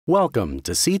Welcome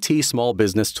to CT Small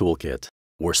Business Toolkit,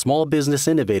 where small business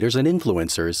innovators and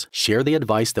influencers share the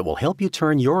advice that will help you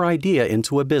turn your idea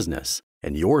into a business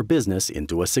and your business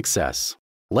into a success.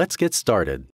 Let's get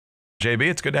started.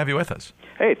 JB, it's good to have you with us.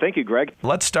 Hey, thank you, Greg.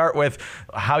 Let's start with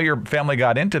how your family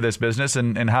got into this business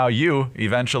and how you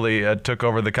eventually took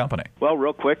over the company. Well,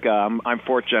 real quick, I'm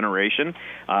fourth generation.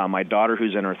 My daughter,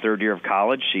 who's in her third year of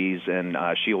college, she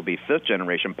will be fifth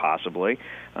generation possibly.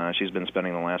 She's been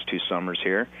spending the last 2 summers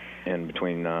here in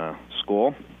between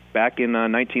school. Back in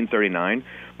 1939,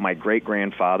 my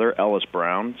great-grandfather, Ellis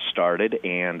Brown, started,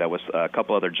 and with a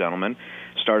couple other gentlemen,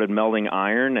 started melding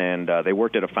iron, and they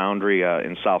worked at a foundry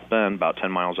in South Bend, about 10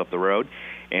 miles up the road,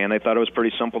 and they thought it was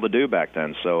pretty simple to do back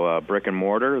then. So brick and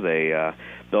mortar, they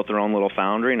built their own little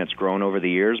foundry, and it's grown over the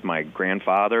years. My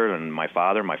grandfather and my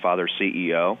father's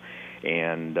CEO,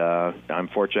 and I'm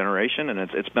fourth generation, and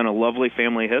it's been a lovely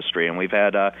family history. And we've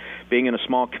had, being in a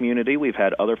small community, we've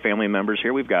had other family members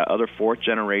here. We've got other fourth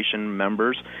generation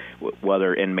members,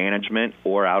 whether in management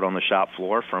or out on the shop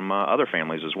floor from other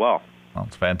families as well. Well,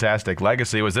 it's fantastic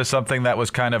legacy. Was this something that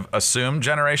was kind of assumed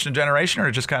generation to generation, or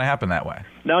it just kind of happened that way?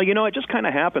 No, it just kind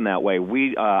of happened that way.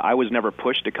 I was never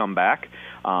pushed to come back.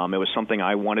 It was something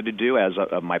I wanted to do, as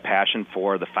my passion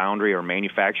for the foundry or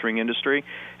manufacturing industry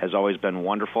has always been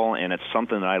wonderful, and it's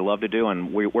something that I love to do,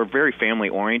 and we're very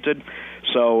family-oriented.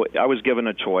 So I was given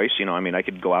a choice. I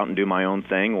could go out and do my own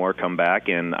thing or come back,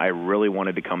 and I really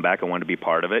wanted to come back. I wanted to be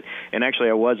part of it. And actually,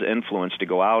 I was influenced to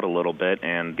go out a little bit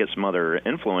and get some other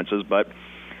influences, but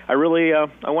I really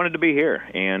I wanted to be here,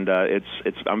 and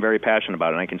I'm very passionate about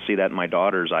it, and I can see that in my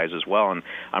daughter's eyes as well. And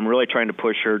I'm really trying to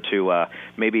push her to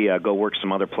maybe go work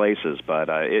some other places, but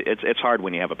it's hard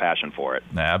when you have a passion for it.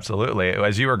 Absolutely.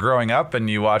 As you were growing up and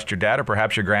you watched your dad, or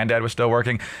perhaps your granddad was still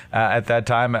working at that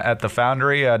time at the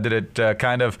foundry, did it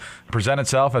kind of present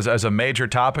itself as a major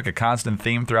topic, a constant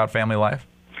theme throughout family life?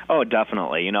 Oh,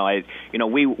 definitely.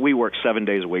 We work 7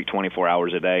 days a week, 24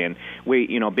 hours a day, and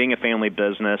being a family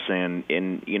business, and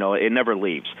it never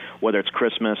leaves. Whether it's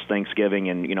Christmas, Thanksgiving,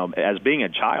 and as being a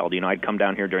child, I'd come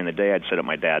down here during the day. I'd sit at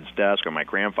my dad's desk or my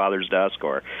grandfather's desk,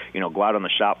 or go out on the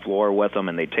shop floor with them,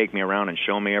 and they'd take me around and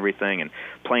show me everything, and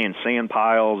play in sand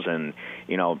piles, and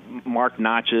mark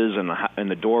notches in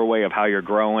the doorway of how you're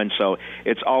growing. So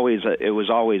it was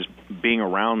always being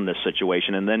around this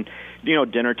situation, and then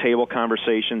dinner table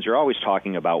conversations. You're always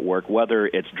talking about work, whether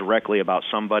it's directly about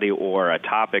somebody or a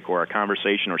topic or a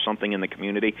conversation or something in the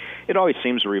community. It always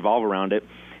seems to revolve around it.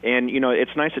 And,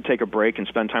 it's nice to take a break and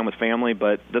spend time with family,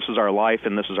 but this is our life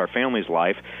and this is our family's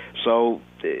life, so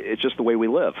it's just the way we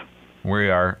live.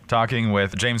 We are talking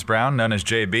with James Brown, known as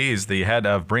JB. He's the head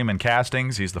of Bremen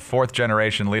Castings. He's the 4th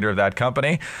generation leader of that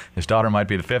company. His daughter might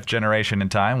be the 5th generation in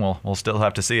time. We'll still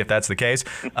have to see if that's the case.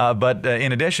 But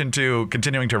in addition to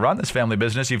continuing to run this family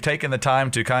business, you've taken the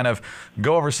time to kind of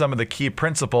go over some of the key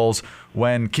principles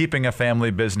when keeping a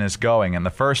family business going. And the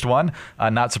first one,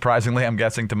 not surprisingly, I'm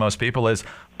guessing to most people, is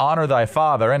honor thy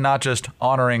father, and not just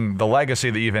honoring the legacy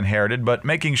that you've inherited, but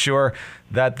making sure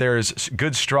that there's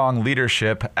good, strong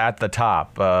leadership at the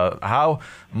top. How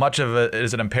much of it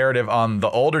is it imperative on the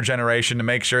older generation to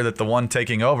make sure that the one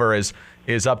taking over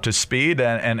is up to speed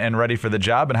and ready for the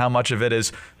job, and how much of it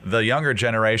is the younger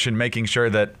generation making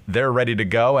sure that they're ready to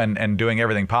go and doing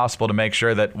everything possible to make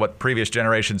sure that what previous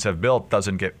generations have built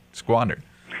doesn't get squandered?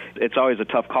 It's always a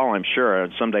tough call, I'm sure.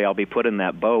 Someday I'll be put in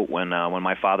that boat when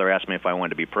my father asked me if I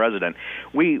wanted to be president.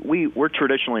 We're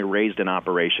traditionally raised in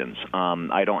operations.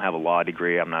 I don't have a law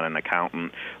degree. I'm not an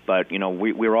accountant. But,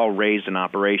 we're all raised in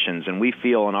operations. And we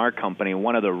feel in our company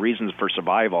one of the reasons for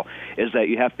survival is that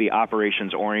you have to be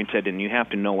operations-oriented and you have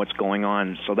to know what's going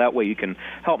on, so that way you can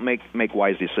help make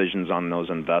wise decisions on those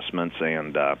investments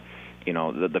and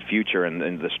the future and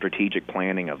the strategic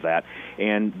planning of that.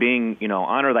 And being,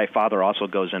 honor thy father also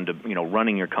goes into,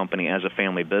 running your company as a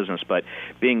family business, but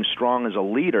being strong as a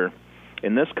leader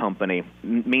in this company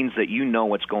means that you know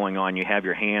what's going on. You have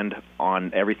your hand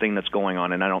on everything that's going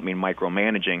on, and I don't mean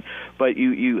micromanaging, but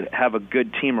you have a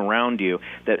good team around you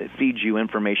that feeds you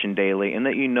information daily, and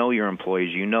that you know your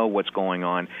employees, you know what's going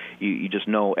on. You just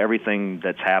know everything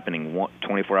that's happening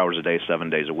 24 hours a day,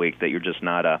 7 days a week, that you're just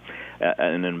not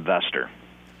an investor.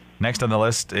 Next on the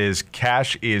list is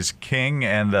cash is king,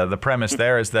 and the premise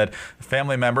there is that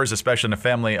family members, especially in a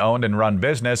family-owned and run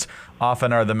business,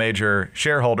 often are the major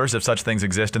shareholders, if such things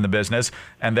exist in the business,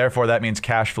 and therefore that means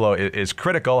cash flow is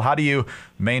critical. How do you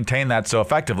maintain that so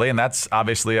effectively? And that's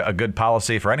obviously a good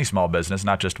policy for any small business,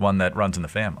 not just one that runs in the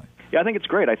family. Yeah, I think it's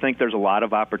great. I think there's a lot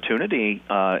of opportunity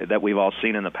that we've all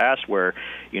seen in the past where,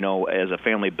 as a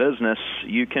family business,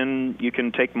 you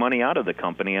can take money out of the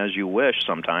company as you wish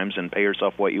sometimes and pay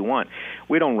yourself what you want.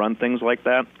 We don't run things like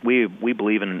that. We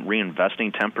believe in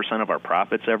reinvesting 10% of our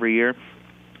profits every year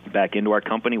back into our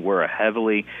company. We're a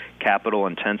heavily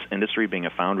capital-intense industry, being a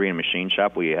foundry and machine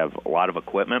shop. We have a lot of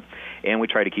equipment, and we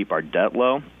try to keep our debt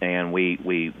low, and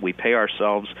we pay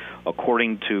ourselves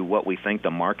according to what we think the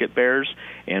market bears,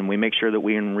 and we make sure that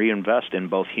we reinvest in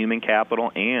both human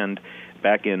capital and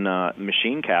back in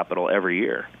machine capital every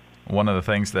year. One of the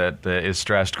things that is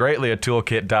stressed greatly at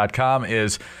toolkit.com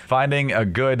is finding a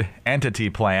good entity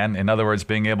plan. In other words,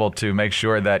 being able to make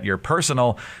sure that your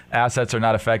personal assets are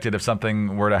not affected if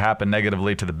something were to happen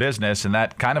negatively to the business. And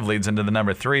that kind of leads into the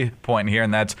number 3 point here,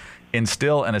 and that's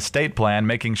instill an estate plan,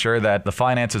 making sure that the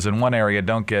finances in one area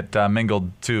don't get mingled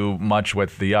too much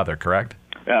with the other, correct?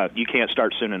 You can't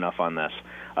start soon enough on this.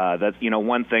 That's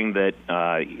one thing that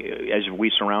as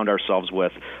we surround ourselves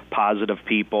with positive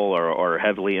people or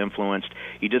heavily influenced,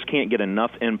 you just can't get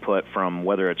enough input from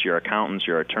whether it's your accountants,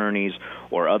 your attorneys,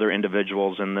 or other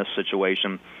individuals in this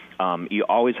situation. You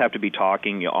always have to be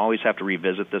talking. You always have to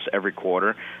revisit this every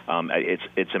quarter.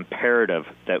 It's imperative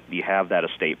that you have that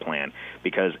estate plan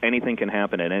because anything can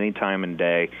happen at any time and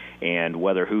day. And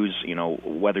whether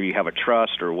you have a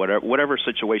trust or whatever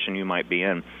situation you might be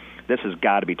in, this has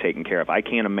got to be taken care of. I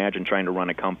can't imagine trying to run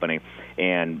a company,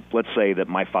 and let's say that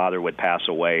my father would pass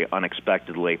away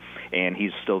unexpectedly, and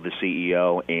he's still the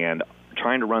CEO, and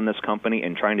trying to run this company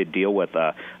and trying to deal with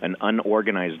an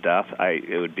unorganized death,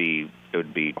 it would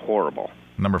be horrible.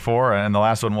 Number 4, and the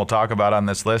last one we'll talk about on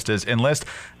this list, is enlist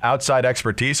outside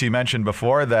expertise. You mentioned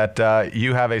before that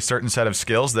you have a certain set of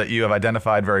skills that you have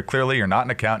identified very clearly. You're not an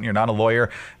accountant, you're not a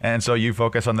lawyer, and so you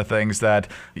focus on the things that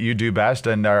you do best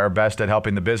and are best at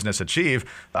helping the business achieve.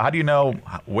 How do you know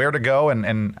where to go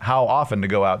and how often to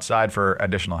go outside for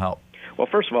additional help? Well,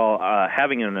 first of all,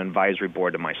 having an advisory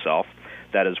board to myself,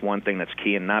 that is one thing that's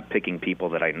key, and not picking people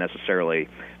that I necessarily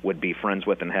would be friends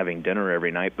with and having dinner every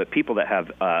night, but people that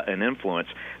have an influence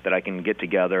that I can get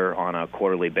together on a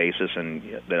quarterly basis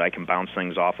and that I can bounce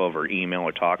things off over email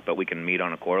or talk, but we can meet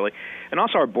on a quarterly. And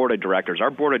also our board of directors.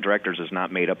 Our board of directors is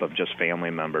not made up of just family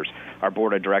members. Our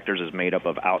board of directors is made up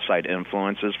of outside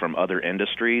influences from other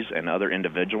industries and other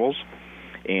individuals.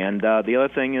 And the other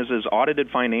thing is audited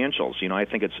financials. I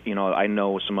think it's, I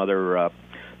know some other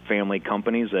family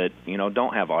companies that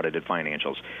don't have audited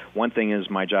financials. One thing is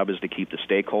my job is to keep the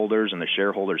stakeholders and the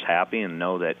shareholders happy and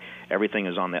know that everything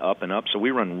is on the up and up. So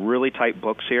we run really tight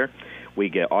books here. We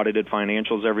get audited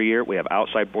financials every year. We have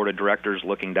outside board of directors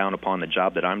looking down upon the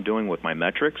job that I'm doing with my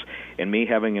metrics, and me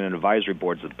having an advisory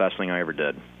board is the best thing I ever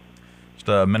did. Just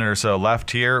a minute or so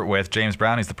left here with James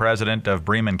Brown. He's the president of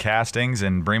Bremen Castings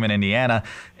in Bremen, Indiana.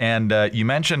 And you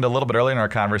mentioned a little bit earlier in our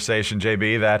conversation,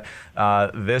 JB, that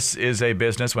this is a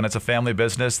business, when it's a family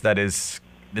business, that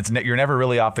you're never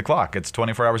really off the clock. It's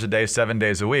 24 hours a day, 7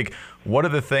 days a week. What are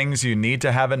the things you need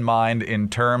to have in mind in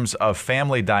terms of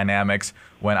family dynamics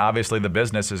when obviously the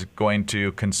business is going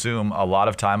to consume a lot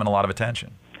of time and a lot of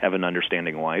attention? Have an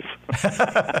understanding wife.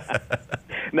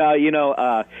 No,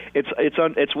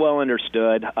 it's well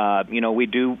understood.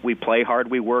 We play hard,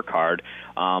 we work hard,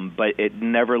 but it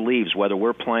never leaves. Whether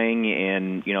we're playing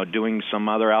and doing some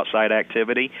other outside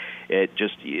activity,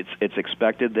 it's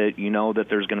expected that that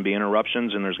there's going to be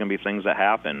interruptions and there's going to be things that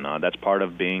happen. That's part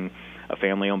of being a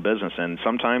family-owned business, and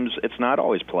sometimes it's not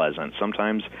always pleasant.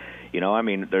 Sometimes.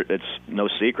 It's no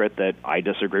secret that I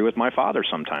disagree with my father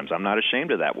sometimes. I'm not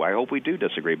ashamed of that. Well, I hope we do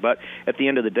disagree. But at the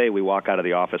end of the day, we walk out of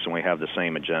the office and we have the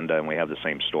same agenda and we have the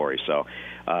same story. So,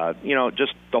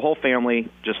 just the whole family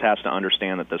just has to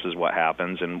understand that this is what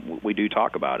happens, and we do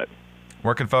talk about it.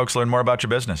 Where can folks learn more about your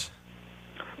business?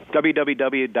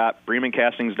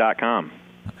 www.bremencastings.com.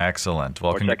 Excellent.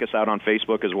 Well, or check us out on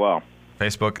Facebook as well.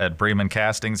 Facebook at Bremen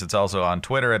Castings. It's also on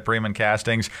Twitter at Bremen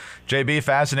Castings. JB,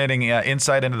 fascinating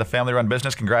insight into the family-run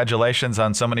business. Congratulations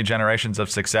on so many generations of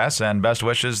success, and best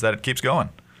wishes that it keeps going.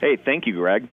 Hey, thank you,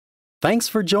 Greg. Thanks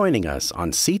for joining us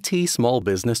on CT Small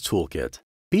Business Toolkit.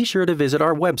 Be sure to visit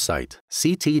our website,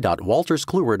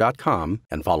 ct.walterskluwer.com,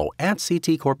 and follow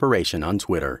 @CT Corporation on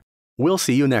Twitter. We'll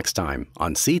see you next time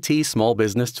on CT Small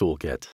Business Toolkit.